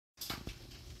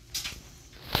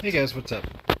Hey guys, what's up?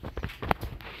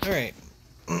 Alright.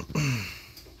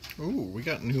 Ooh, we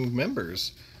got new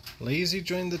members. Lazy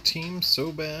joined the team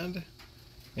so bad.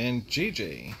 And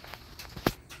JJ.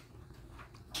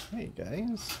 Hey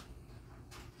guys.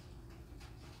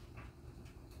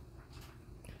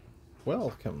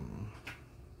 Welcome.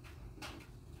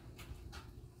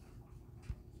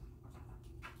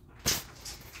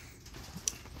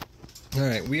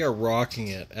 Alright, we are rocking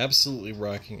it. Absolutely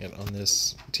rocking it on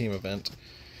this team event.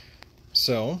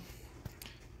 So,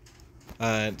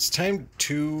 it's time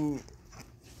to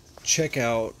check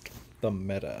out the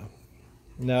meta.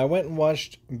 Now, I went and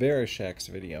watched Verishak's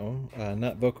video,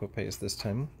 not VocoPace this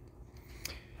time.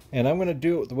 And I'm going to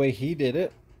do it the way he did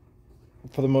it,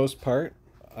 for the most part.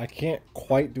 I can't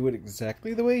quite do it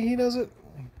exactly the way he does it,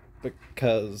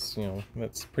 because, you know,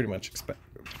 that's pretty much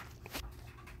expected.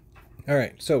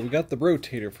 Alright, so we got the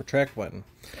rotator for track 1.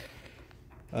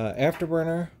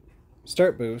 Afterburner,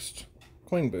 start boost,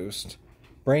 coin boost,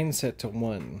 brain set to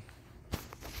 1.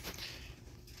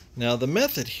 Now the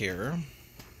method here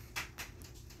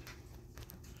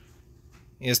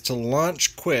is to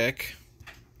launch quick,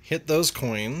 hit those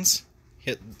coins,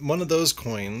 hit one of those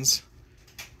coins,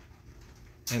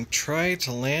 and try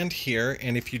to land here,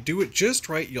 and if you do it just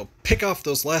right, you'll pick off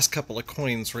those last couple of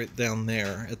coins right down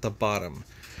there at the bottom.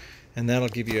 And that'll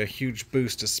give you a huge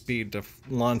boost of speed to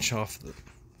launch off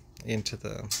into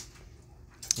the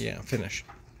finish.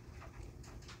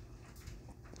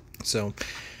 So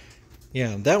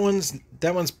yeah, that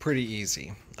one's pretty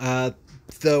easy.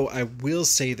 Though I will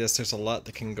say this, there's a lot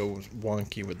that can go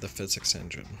wonky with the physics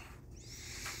engine.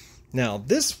 Now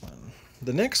this one,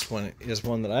 the next one, is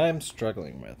one that I'm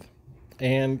struggling with,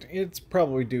 and it's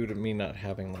probably due to me not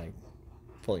having like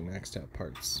fully maxed out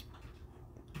parts.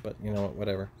 But you know what,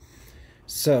 whatever.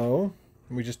 So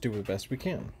we just do the best we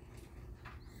can.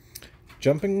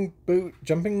 The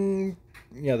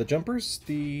jumpers,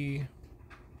 the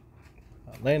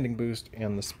landing boost,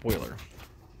 and the spoiler.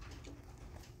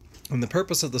 And the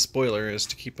purpose of the spoiler is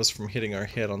to keep us from hitting our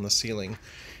head on the ceiling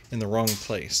in the wrong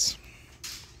place.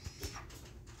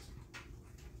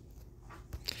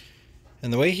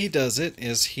 And the way he does it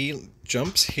is he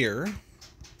jumps here,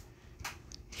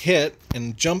 hit,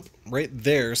 and jump right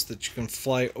there so that you can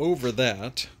fly over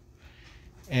that.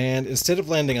 And instead of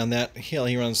landing on that hill,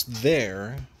 he runs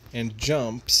there and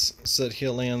jumps so that he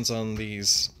lands on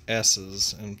these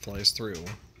S's and flies through.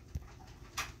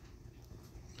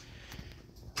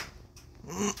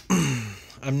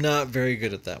 I'm not very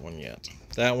good at that one yet.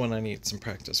 That one I need some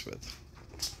practice with.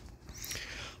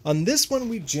 On this one,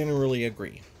 we generally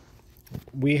agree.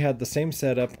 We had the same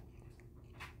setup,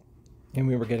 and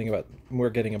we're getting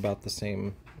about the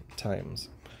same times,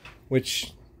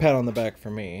 which, pat on the back for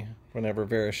me whenever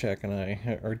Verishak and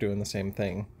I are doing the same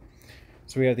thing.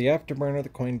 So we have the afterburner, the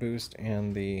coin boost,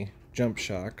 and the jump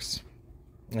shocks,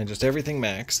 and just everything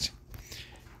maxed.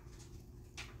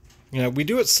 You know, we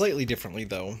do it slightly differently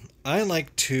though. I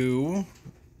like to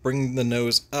bring the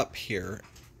nose up here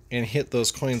and hit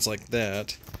those coins like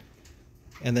that,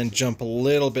 and then jump a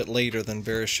little bit later than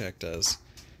Verishak does.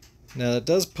 Now that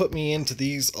does put me into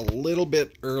these a little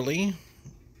bit early,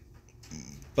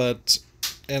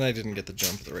 and I didn't get the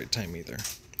jump at the right time either.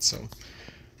 So,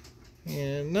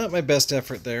 yeah, not my best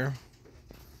effort there,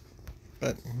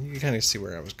 but you kind of see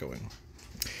where I was going.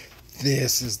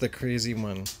 This is the crazy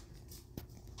one.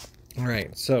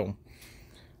 Alright, so,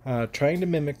 trying to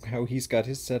mimic how he's got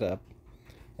his set up.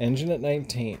 Engine at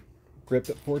 19, grip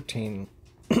at 14,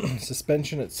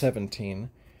 suspension at 17,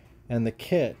 and the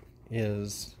kit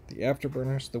is the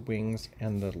afterburners, the wings,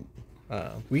 and the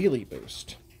wheelie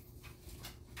boost.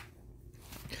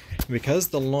 Because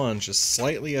the launch is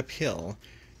slightly uphill,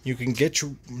 you can get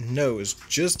your nose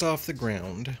just off the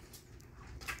ground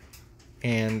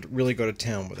and really go to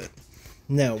town with it.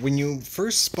 Now, when you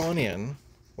first spawn in,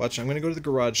 watch, I'm going to go to the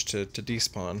garage to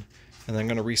despawn, and then I'm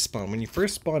going to respawn. When you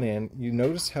first spawn in, you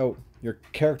notice how your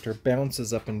character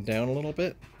bounces up and down a little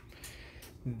bit.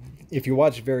 If you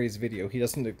watch Very's video, he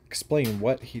doesn't explain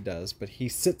what he does, but he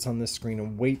sits on this screen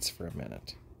and waits for a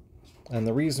minute. And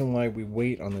the reason why we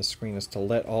wait on this screen is to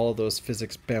let all of those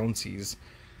physics bouncies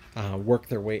work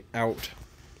their way out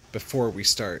before we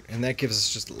start. And that gives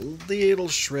us just a little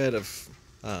shred of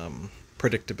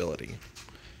predictability.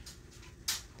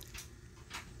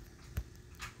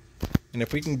 And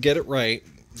if we can get it right,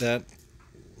 that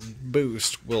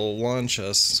boost will launch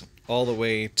us all the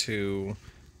way to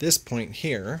this point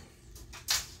here.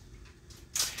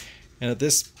 And at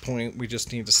this point, we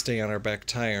just need to stay on our back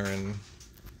tire and,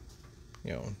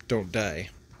 you know, don't die.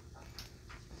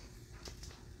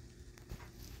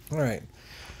 Alright.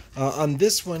 On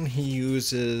this one, he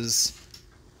uses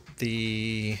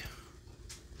the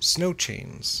snow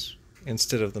chains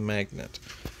instead of the magnet.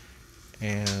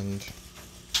 And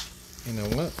you know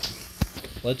what?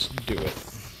 Let's do it.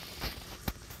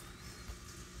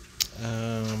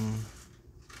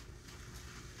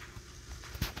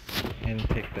 And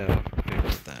pick that up,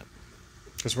 favorite that.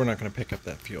 Because we're not going to pick up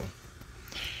that fuel.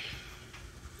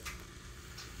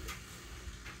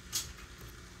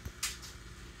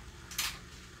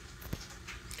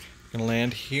 I'm going to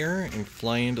land here and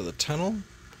fly into the tunnel.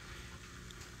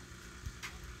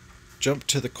 Jump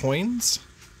to the coins.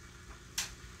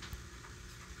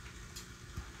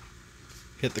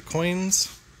 Hit the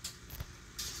coins.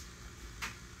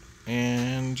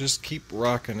 And just keep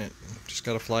rocking it. Just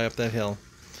got to fly up that hill.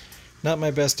 Not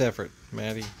my best effort,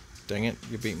 Maddie. Dang it,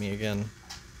 you beat me again.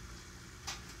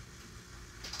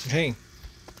 Hey,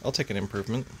 I'll take an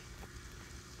improvement.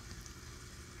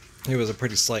 It was a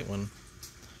pretty slight one.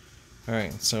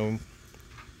 Alright, so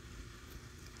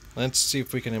let's see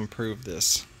if we can improve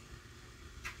this.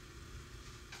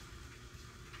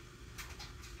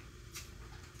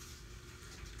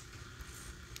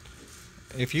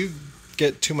 If you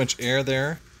get too much air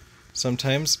there,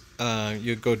 sometimes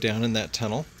you go down in that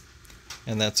tunnel,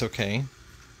 and that's okay.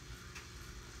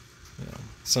 You know,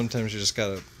 sometimes you just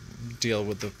gotta deal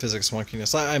with the physics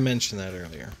wonkiness. I mentioned that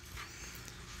earlier.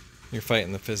 You're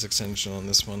fighting the physics engine on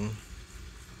this one.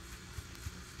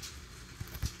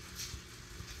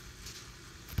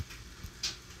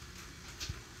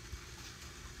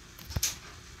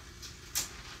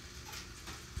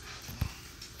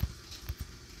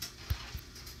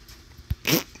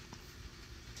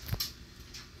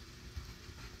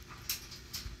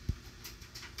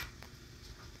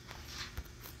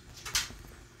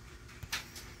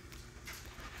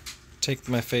 Take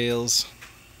my fails.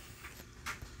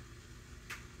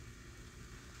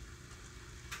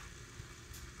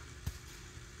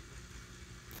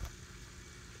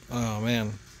 Oh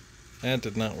man, that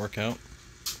did not work out.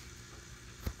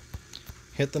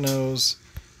 Hit the nose,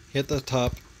 hit the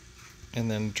top, and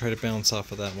then try to bounce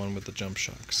off of that one with the jump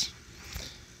shocks.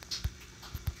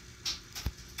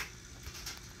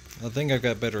 I think I've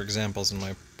got better examples in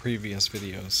my previous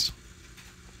videos.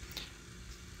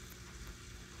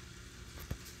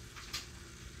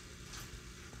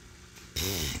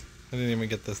 I didn't even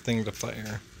get the thing to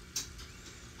fire.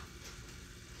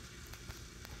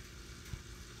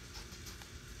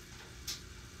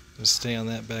 Just stay on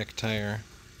that back tire.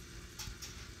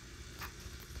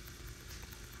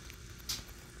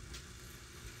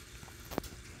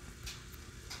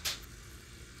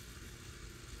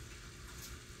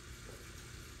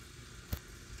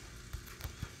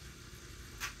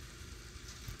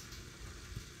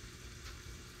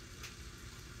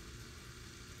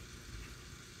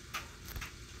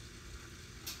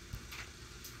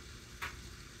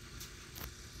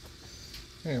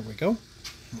 There we go.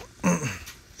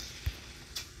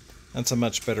 That's a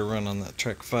much better run on that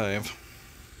Trek 5.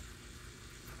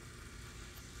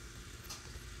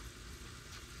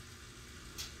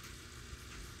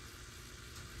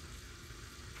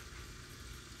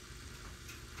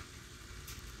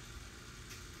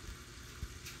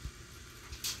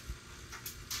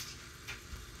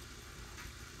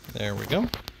 There we go.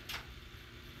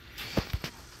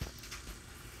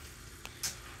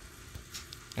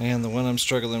 And the one I'm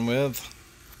struggling with,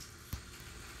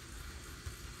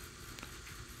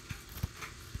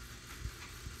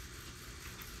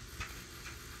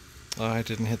 oh, I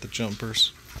didn't hit the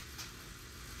jumpers.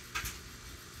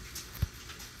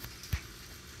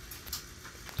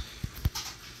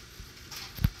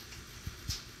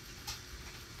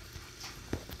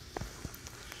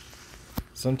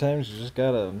 Sometimes you just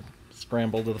gotta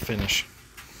scramble to the finish.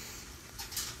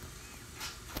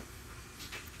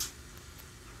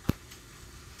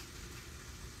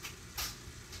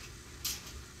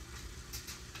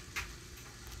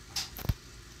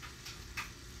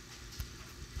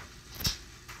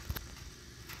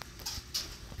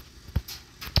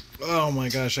 Oh my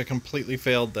gosh, I completely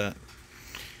failed that.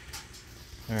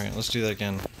 Alright, let's do that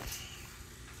again.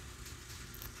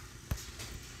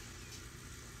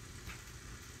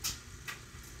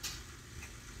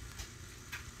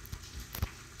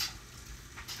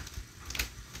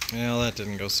 Well, that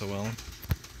didn't go so well.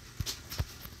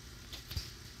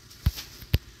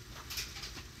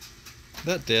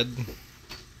 That did.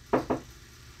 The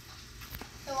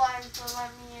lines will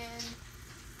let me in.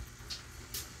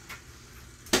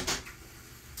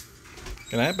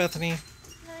 Good night, Bethany.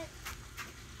 Good night.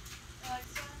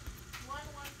 Alexa,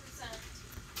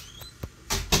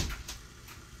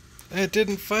 1%. It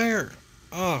didn't fire.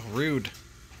 Oh, rude.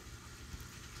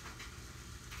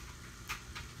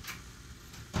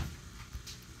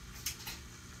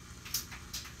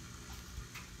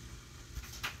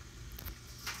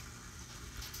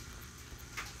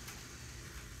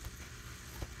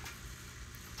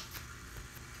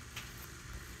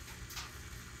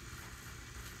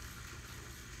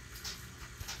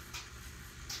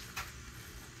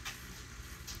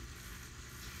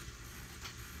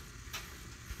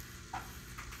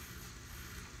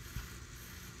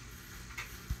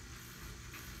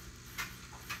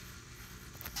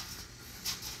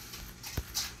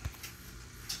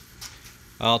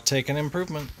 I'll take an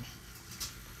improvement.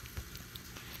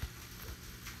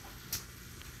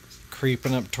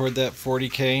 Creeping up toward that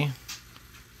 40K.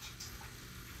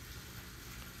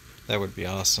 That would be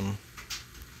awesome.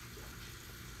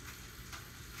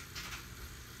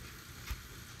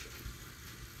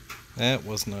 That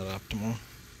was not optimal.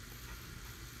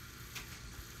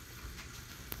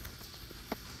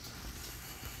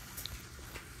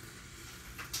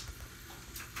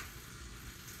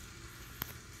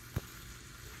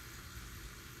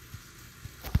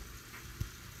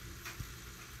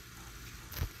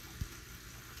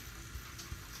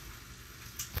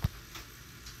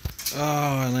 Oh,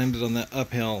 I landed on that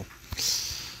uphill.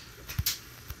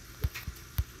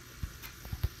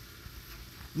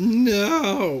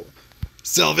 No!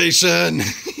 Salvation!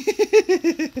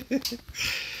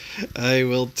 I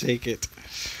will take it.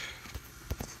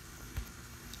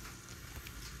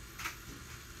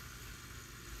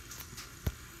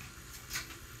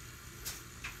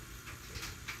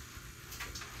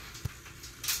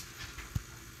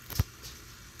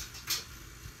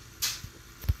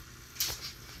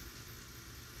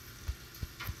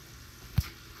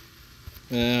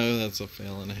 Oh, that's a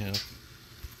fail and a half.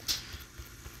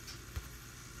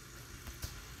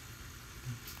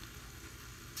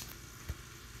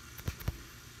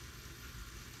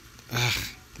 Ugh,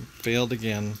 failed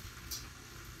again.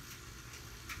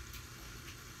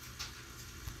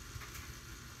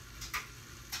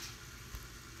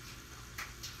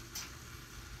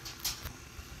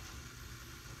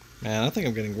 Man, I think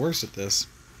I'm getting worse at this.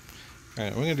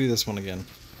 Alright, we're gonna do this one again.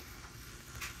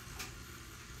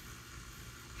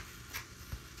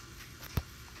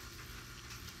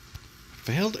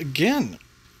 Failed again!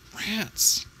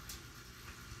 Rats!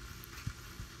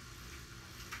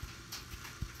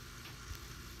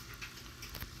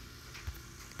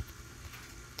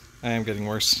 I am getting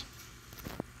worse.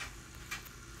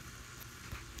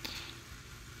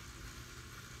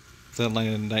 That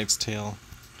landed Knight's tail.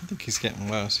 I think he's getting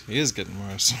worse. He is getting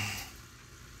worse.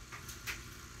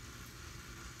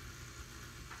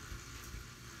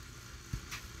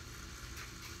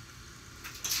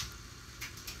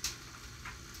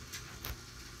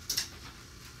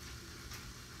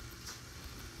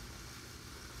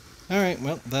 Alright,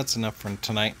 well, that's enough for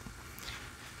tonight.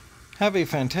 Have a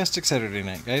fantastic Saturday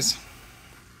night, guys.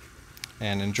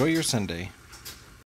 And enjoy your Sunday.